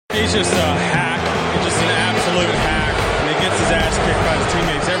He's just a hack. He's just an absolute hack. And he gets his ass kicked by his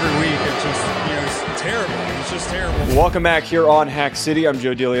teammates every week. It's just, it's terrible. It's just terrible. Welcome back here on Hack City. I'm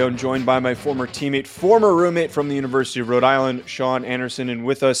Joe DeLeone, joined by my former teammate, former roommate from the University of Rhode Island, Sean Anderson, and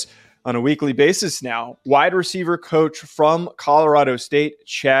with us on a weekly basis now, wide receiver coach from Colorado State,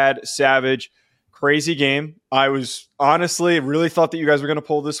 Chad Savage. Crazy game. I was honestly really thought that you guys were going to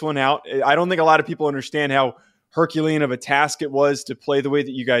pull this one out. I don't think a lot of people understand how Herculean of a task it was to play the way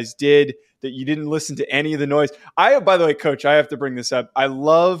that you guys did, that you didn't listen to any of the noise. By the way, Coach, I have to bring this up. I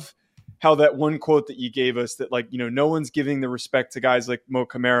love how that one quote that you gave us that, no one's giving the respect to guys like Mo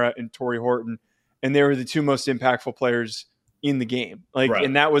Camara and Tory Horton, and they were the two most impactful players in the game. Right.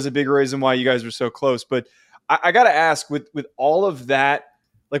 And that was a big reason why you guys were so close. But I got to ask, with all of that,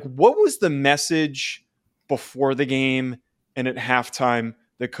 what was the message before the game and at halftime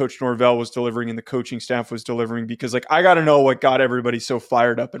that Coach Norvell was delivering and the coaching staff was delivering? Because I got to know what got everybody so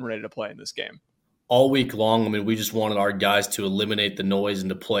fired up and ready to play in this game. All week long, we just wanted our guys to eliminate the noise and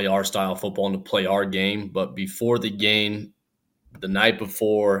to play our style of football and to play our game. But before the game, the night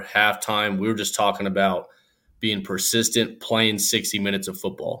before, halftime, we were just talking about being persistent, playing 60 minutes of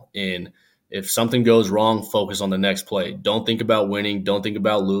football. And if something goes wrong, focus on the next play. Don't think about winning. Don't think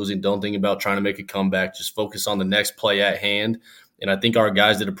about losing. Don't think about trying to make a comeback. Just focus on the next play at hand. And I think our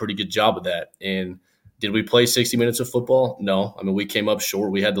guys did a pretty good job of that. And did we play 60 minutes of football? No. We came up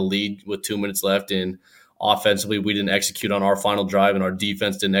short. We had the lead with 2 minutes left. And offensively, we didn't execute on our final drive, and our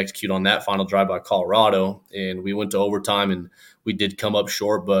defense didn't execute on that final drive by Colorado. And we went to overtime, and we did come up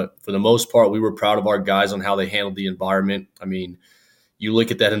short. But for the most part, we were proud of our guys on how they handled the environment. You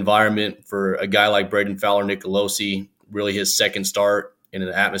look at that environment for a guy like Braden Fowler Nicolosi, really his second start in an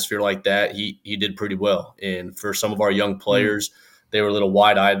atmosphere like that, he did pretty well. And for some of our young players, they were a little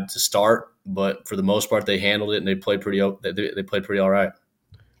wide-eyed to start, but for the most part, they handled it and they played pretty all right.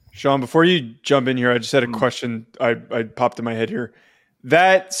 Sean, before you jump in here, I just had a question I popped in my head here.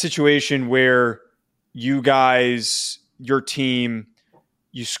 That situation where you guys, your team,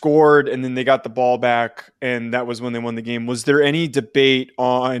 you scored and then they got the ball back and that was when they won the game. Was there any debate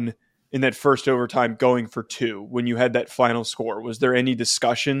on, in that first overtime, going for two when you had that final score? Was there any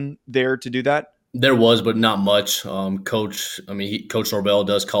discussion there to do that? There was, but not much. Coach Norvell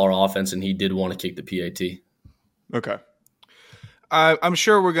does call our offense, and he did want to kick the PAT. Okay. I'm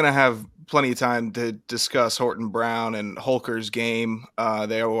sure we're going to have plenty of time to discuss Horton Brown and Holker's game.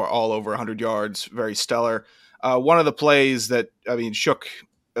 They were all over 100 yards, very stellar. One of the plays that, shook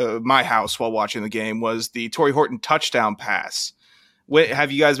my house while watching the game was the Tory Horton touchdown pass.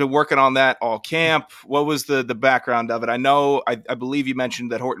 Have you guys been working on that all camp? What was the background of it? I believe you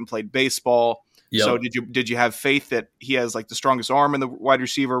mentioned that Horton played baseball. Yep. So did you have faith that he has the strongest arm in the wide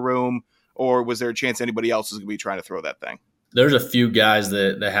receiver room, or was there a chance anybody else is going to be trying to throw that thing? There's a few guys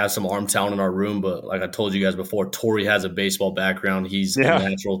that have some arm talent in our room, but like I told you guys before, Tory has a baseball background. He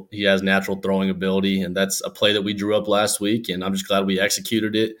has natural throwing ability, and that's a play that we drew up last week, and I'm just glad we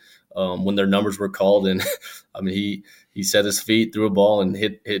executed it when their numbers were called. And he set his feet, threw a ball, and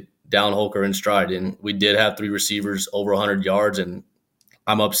hit down Holker in stride. And we did have 3 receivers over 100 yards, and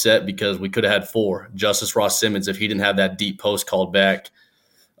I'm upset because we could have had 4. Justice Ross Simmons, if he didn't have that deep post called back,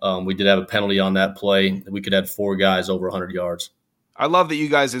 we did have a penalty on that play. We could have had 4 guys over 100 yards. I love that you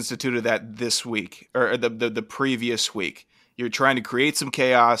guys instituted that this week, or the previous week. You're trying to create some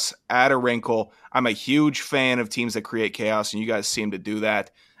chaos, add a wrinkle. I'm a huge fan of teams that create chaos, and you guys seem to do that.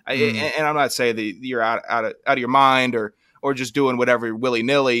 And I'm not saying that you're out of your mind or just doing whatever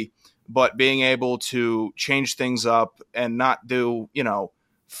willy-nilly, but being able to change things up and not do,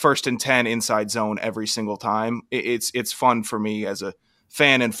 1st and 10 inside zone every single time. It's fun for me as a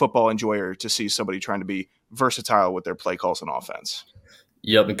fan and football enjoyer to see somebody trying to be versatile with their play calls and offense.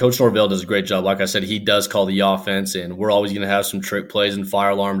 Yep, and Coach Norvell does a great job. Like I said, he does call the offense, and we're always going to have some trick plays and fire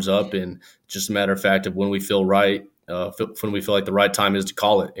alarms up, and just a matter of fact of when we feel right, when we feel like the right time is to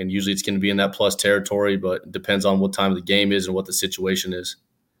call it. And usually it's going to be in that plus territory, but it depends on what time of the game is and what the situation is.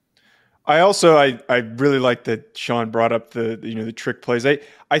 I really like that Sean brought up the trick plays.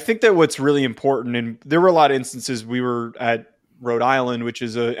 I think that what's really important, and there were a lot of instances. We were at Rhode Island, which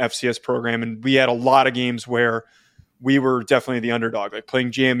is a FCS program, and we had a lot of games where we were definitely the underdog,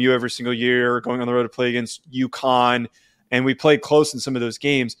 playing JMU every single year, going on the road to play against UConn, and we played close in some of those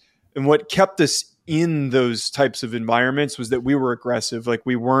games. And what kept us in those types of environments was that we were aggressive.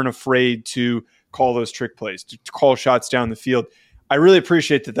 We weren't afraid to call those trick plays, to call shots down the field. I really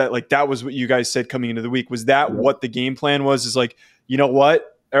appreciate that was what you guys said coming into the week. Was that what the game plan was? Is you know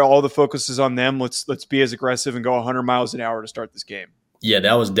what? All the focus is on them. Let's be as aggressive and go 100 miles an hour to start this game. Yeah,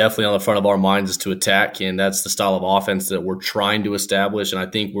 that was definitely on the front of our minds, is to attack, and that's the style of offense that we're trying to establish, and I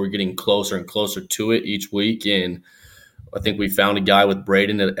think we're getting closer and closer to it each week. And I think we found a guy with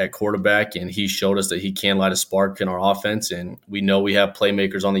Braden at quarterback, and he showed us that he can light a spark in our offense. And we know we have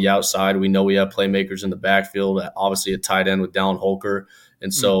playmakers on the outside. We know we have playmakers in the backfield, obviously a tight end with Dallin Holker.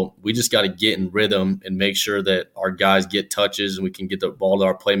 And so we just got to get in rhythm and make sure that our guys get touches and we can get the ball to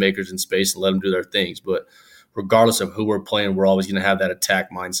our playmakers in space and let them do their things. But regardless of who we're playing, we're always going to have that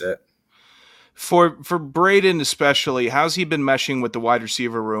attack mindset. For Braden especially, how's he been meshing with the wide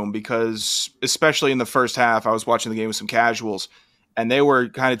receiver room? Because especially in the first half, I was watching the game with some casuals, and they were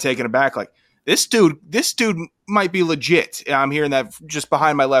kind of taken aback, like, this dude might be legit. And I'm hearing that just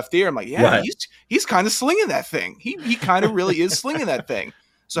behind my left ear. I'm like, yeah, right. He's kind of slinging that thing. He kind of really is slinging that thing.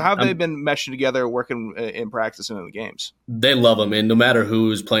 So how have they been meshing together, working in practice and in the games? They love him, and no matter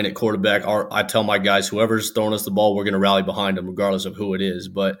who's playing at quarterback, I tell my guys, whoever's throwing us the ball, we're going to rally behind him regardless of who it is.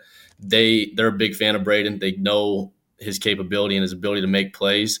 But they're a big fan of Braden. They know his capability and his ability to make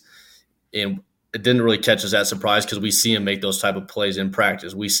plays. And it didn't really catch us that surprise because we see him make those type of plays in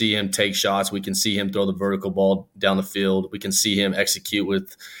practice. We see him take shots. We can see him throw the vertical ball down the field. We can see him execute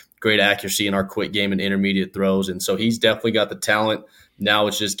with great accuracy in our quick game and intermediate throws. And so he's definitely got the talent. Now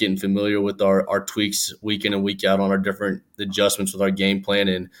it's just getting familiar with our tweaks week in and week out on our different adjustments with our game plan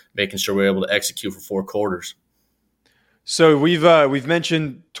and making sure we're able to execute for 4 quarters. So we've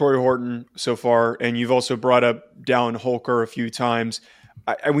mentioned Tory Horton so far, and you've also brought up Dallin Holker a few times.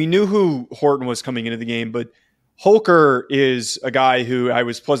 We knew who Horton was coming into the game, but Holker is a guy who I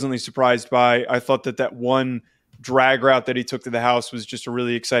was pleasantly surprised by. I thought that one drag route that he took to the house was just a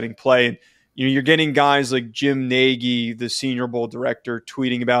really exciting play. And you're getting guys like Jim Nagy, the Senior Bowl director,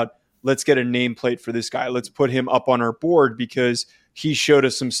 tweeting about, let's get a nameplate for this guy. Let's put him up on our board because he showed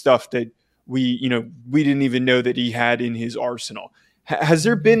us some stuff that we didn't even know that he had in his arsenal. Has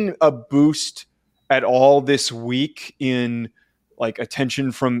there been a boost at all this week in like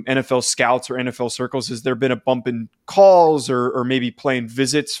attention from NFL scouts or NFL circles? Has there been a bump in calls or maybe plane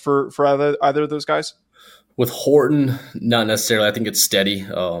visits for either of those guys? With Horton, not necessarily. I think it's steady.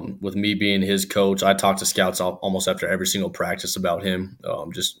 With me being his coach, I talk to scouts almost after every single practice about him.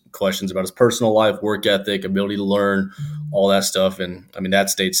 Just questions about his personal life, work ethic, ability to learn, all that stuff. And I mean, that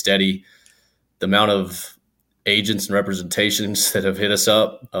stayed steady. The amount of agents and representations that have hit us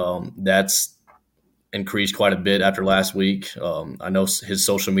up, that's increased quite a bit after last week. I know his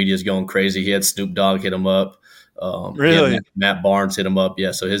social media is going crazy. He had Snoop Dogg hit him up. Really? Matt Barnes hit him up.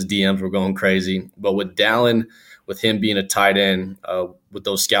 Yeah, so his DMs were going crazy. But with Dallin, with him being a tight end, with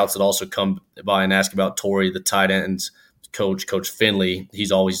those scouts that also come by and ask about Tory, the tight ends coach, Coach Finley,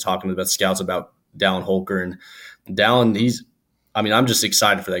 he's always talking to the scouts about Dallin Holker. And Dallin, I'm just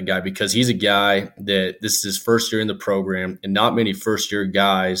excited for that guy because he's a guy that this is his first year in the program, and not many first-year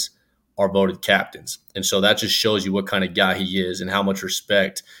guys are voted captains. And so that just shows you what kind of guy he is and how much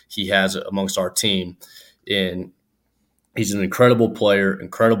respect he has amongst our team. And he's an incredible player,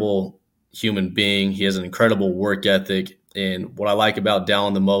 incredible human being. He has an incredible work ethic. And what I like about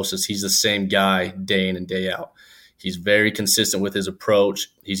Dallin the most is he's the same guy day in and day out. He's very consistent with his approach.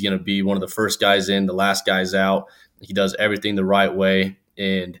 He's going to be one of the first guys in, the last guys out. He does everything the right way,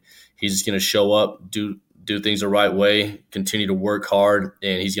 and he's just going to show up, do things the right way, continue to work hard,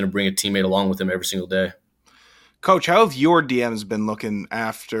 and he's going to bring a teammate along with him every single day. Coach, how have your DMs been looking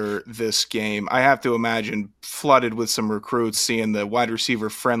after this game? I have to imagine flooded with some recruits, seeing the wide receiver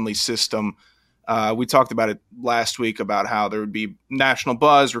friendly system. We talked about it last week about how there would be national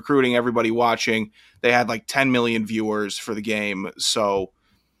buzz, recruiting, everybody watching. They had like 10 million viewers for the game. So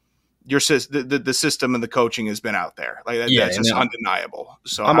the system and the coaching has been out there. Like that's just undeniable.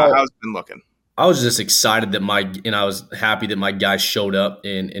 So how's it been looking? I was just excited that I was happy that my guys showed up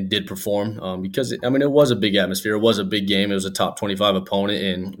and did perform because, it was a big atmosphere. It was a big game. It was a top 25 opponent,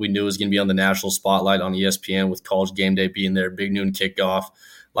 and we knew it was going to be on the national spotlight on ESPN with College Game Day being there, big noon kickoff.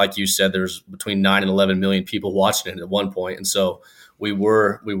 Like you said, there's between 9 and 11 million people watching it at one point. And so we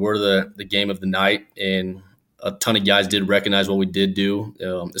were the game of the night, and a ton of guys did recognize what we did do,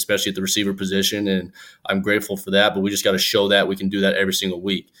 especially at the receiver position, and I'm grateful for that. But we just got to show that we can do that every single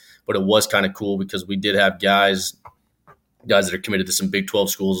week. But it was kind of cool because we did have guys that are committed to some Big 12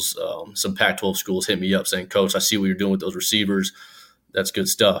 schools, some Pac-12 schools hit me up saying, Coach, I see what you're doing with those receivers. That's good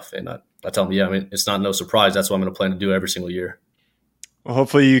stuff. And I tell them, it's not no surprise. That's what I'm going to plan to do every single year. Well,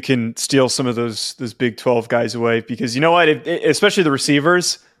 hopefully you can steal some of those Big 12 guys away because you know what, especially the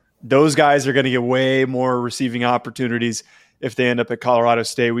receivers, those guys are going to get way more receiving opportunities if they end up at Colorado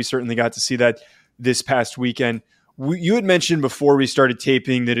State. We certainly got to see that this past weekend. You had mentioned before we started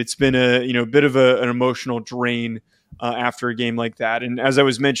taping that it's been a bit of an emotional drain after a game like that. And as I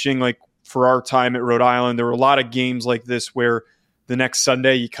was mentioning, like for our time at Rhode Island, there were a lot of games like this where the next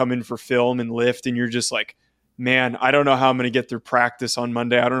Sunday you come in for film and lift and you're just like, man, I don't know how I'm going to get through practice on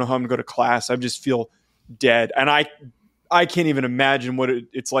Monday. I don't know how I'm going to go to class. I just feel dead. And I can't even imagine what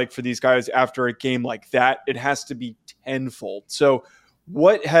it's like for these guys after a game like that. It has to be tenfold. So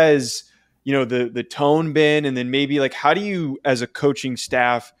what has, the tone been? And then maybe like, how do you as a coaching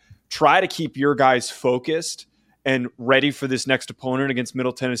staff try to keep your guys focused and ready for this next opponent against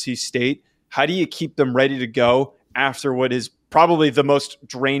Middle Tennessee State? How do you keep them ready to go after what is probably the most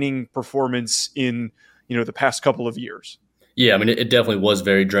draining performance in, the past couple of years? Yeah, I mean, it definitely was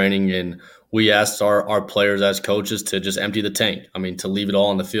very draining, and we asked our players as coaches to just empty the tank. I mean, to leave it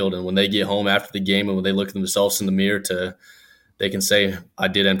all on the field, and when they get home after the game and when they look at themselves in the mirror, they can say, I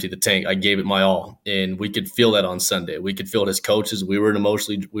did empty the tank. I gave it my all. And we could feel that on Sunday. We could feel it as coaches. We were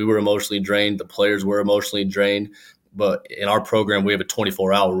emotionally drained. The players were emotionally drained. But in our program, we have a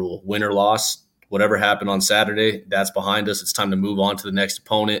 24-hour rule. Win or loss, whatever happened on Saturday, that's behind us. It's time to move on to the next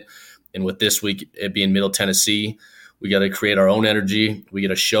opponent. And with this week, it being Middle Tennessee, we got to create our own energy. We got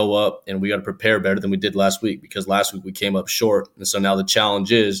to show up, and we got to prepare better than we did last week, because last week we came up short. And so now the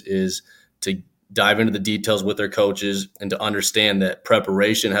challenge is to dive into the details with our coaches and to understand that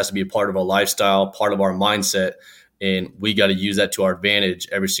preparation has to be a part of our lifestyle, part of our mindset, and we got to use that to our advantage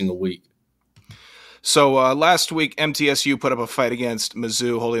every single week. So last week, MTSU put up a fight against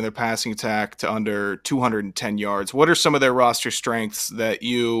Mizzou, holding their passing attack to under 210 yards. What are some of their roster strengths that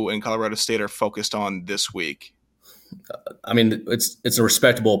you and Colorado State are focused on this week? I mean, it's a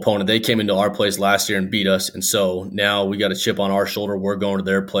respectable opponent. They came into our place last year and beat us, and so now we got a chip on our shoulder. We're going to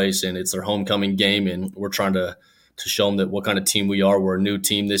their place, and it's their homecoming game, and we're trying to show them that what kind of team we are. We're a new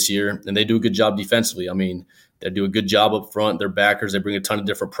team this year, and they do a good job defensively. I mean, they do a good job up front. Their backers, they bring a ton of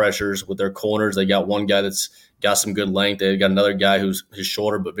different pressures with their corners. They got one guy that's got some good length. They got another guy who's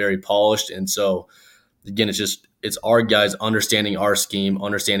shorter but very polished, and so again, it's our guys understanding our scheme,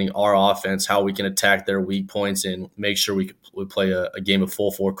 understanding our offense, how we can attack their weak points, and make sure we play a game of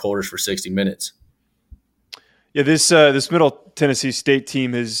full 4 quarters for 60 minutes. Yeah, this Middle Tennessee State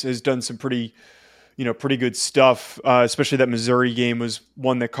team has done some pretty good stuff. Especially that Missouri game was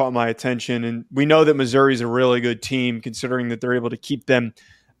one that caught my attention, and we know that Missouri's a really good team, considering that they're able to keep them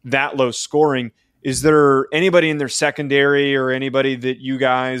that low scoring. Is there anybody in their secondary or anybody that you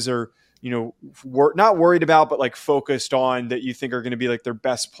guys are not worried about, but like focused on, that you think are going to be like their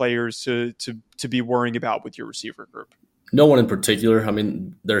best players to be worrying about with your receiver group? No one in particular. I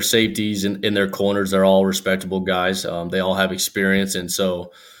mean, their safeties and in their corners, they're all respectable guys. They all have experience, and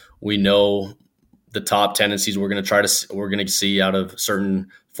so we know the top tendencies we're going to see out of certain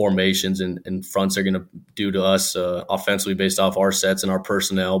formations and fronts are going to do to us offensively based off our sets and our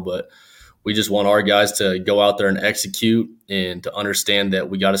personnel. But we just want our guys to go out there and execute, and to understand that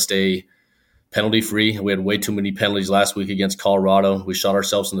we got to stay penalty free. We had way too many penalties last week against Colorado. We shot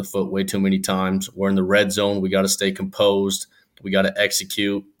ourselves in the foot way too many times. We're in the red zone. We got to stay composed. We got to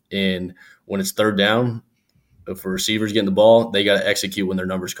execute. And when it's third down, if a receiver's getting the ball, they got to execute when their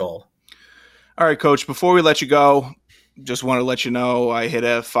number's called. All right, Coach, before we let you go, just want to let you know I hit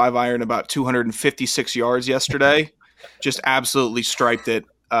a 5-iron about 256 yards yesterday. Just absolutely striped it.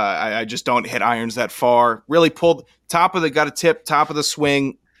 I just don't hit irons that far. Really pulled top of the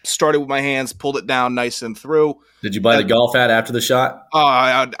swing, started with my hands, pulled it down nice and through. Did you buy the golf hat after the shot?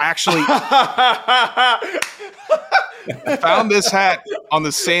 I actually found this hat on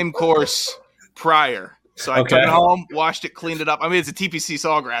the same course prior. So I took it home, washed it, cleaned it up. I mean, it's a TPC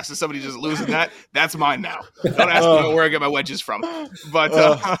Sawgrass. So somebody just losing that. That's mine now. Don't ask me where I get my wedges from. But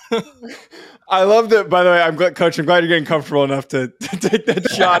I love that. By the way, I'm glad, Coach. I'm glad you're getting comfortable enough to take that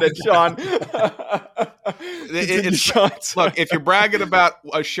shot at Sean. Look, if you're bragging about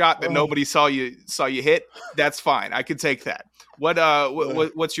a shot that nobody saw you hit, that's fine. I could take that.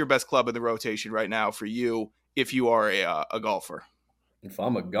 What's your best club in the rotation right now for you if you are a golfer? If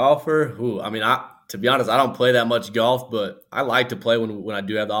I'm a golfer, to be honest, I don't play that much golf, but I like to play when I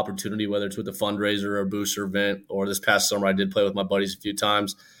do have the opportunity, whether it's with a fundraiser or a booster event, or this past summer I did play with my buddies a few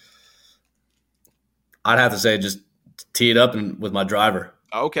times. I'd have to say just tee it up with my driver.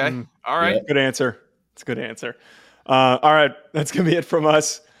 Okay. All right. Yeah. Good answer. It's a good answer. All right. That's going to be it from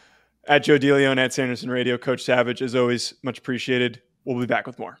us. At Joe DeLeone, at Sanderson Radio. Coach Savage, as always, much appreciated. We'll be back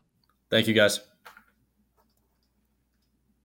with more. Thank you, guys.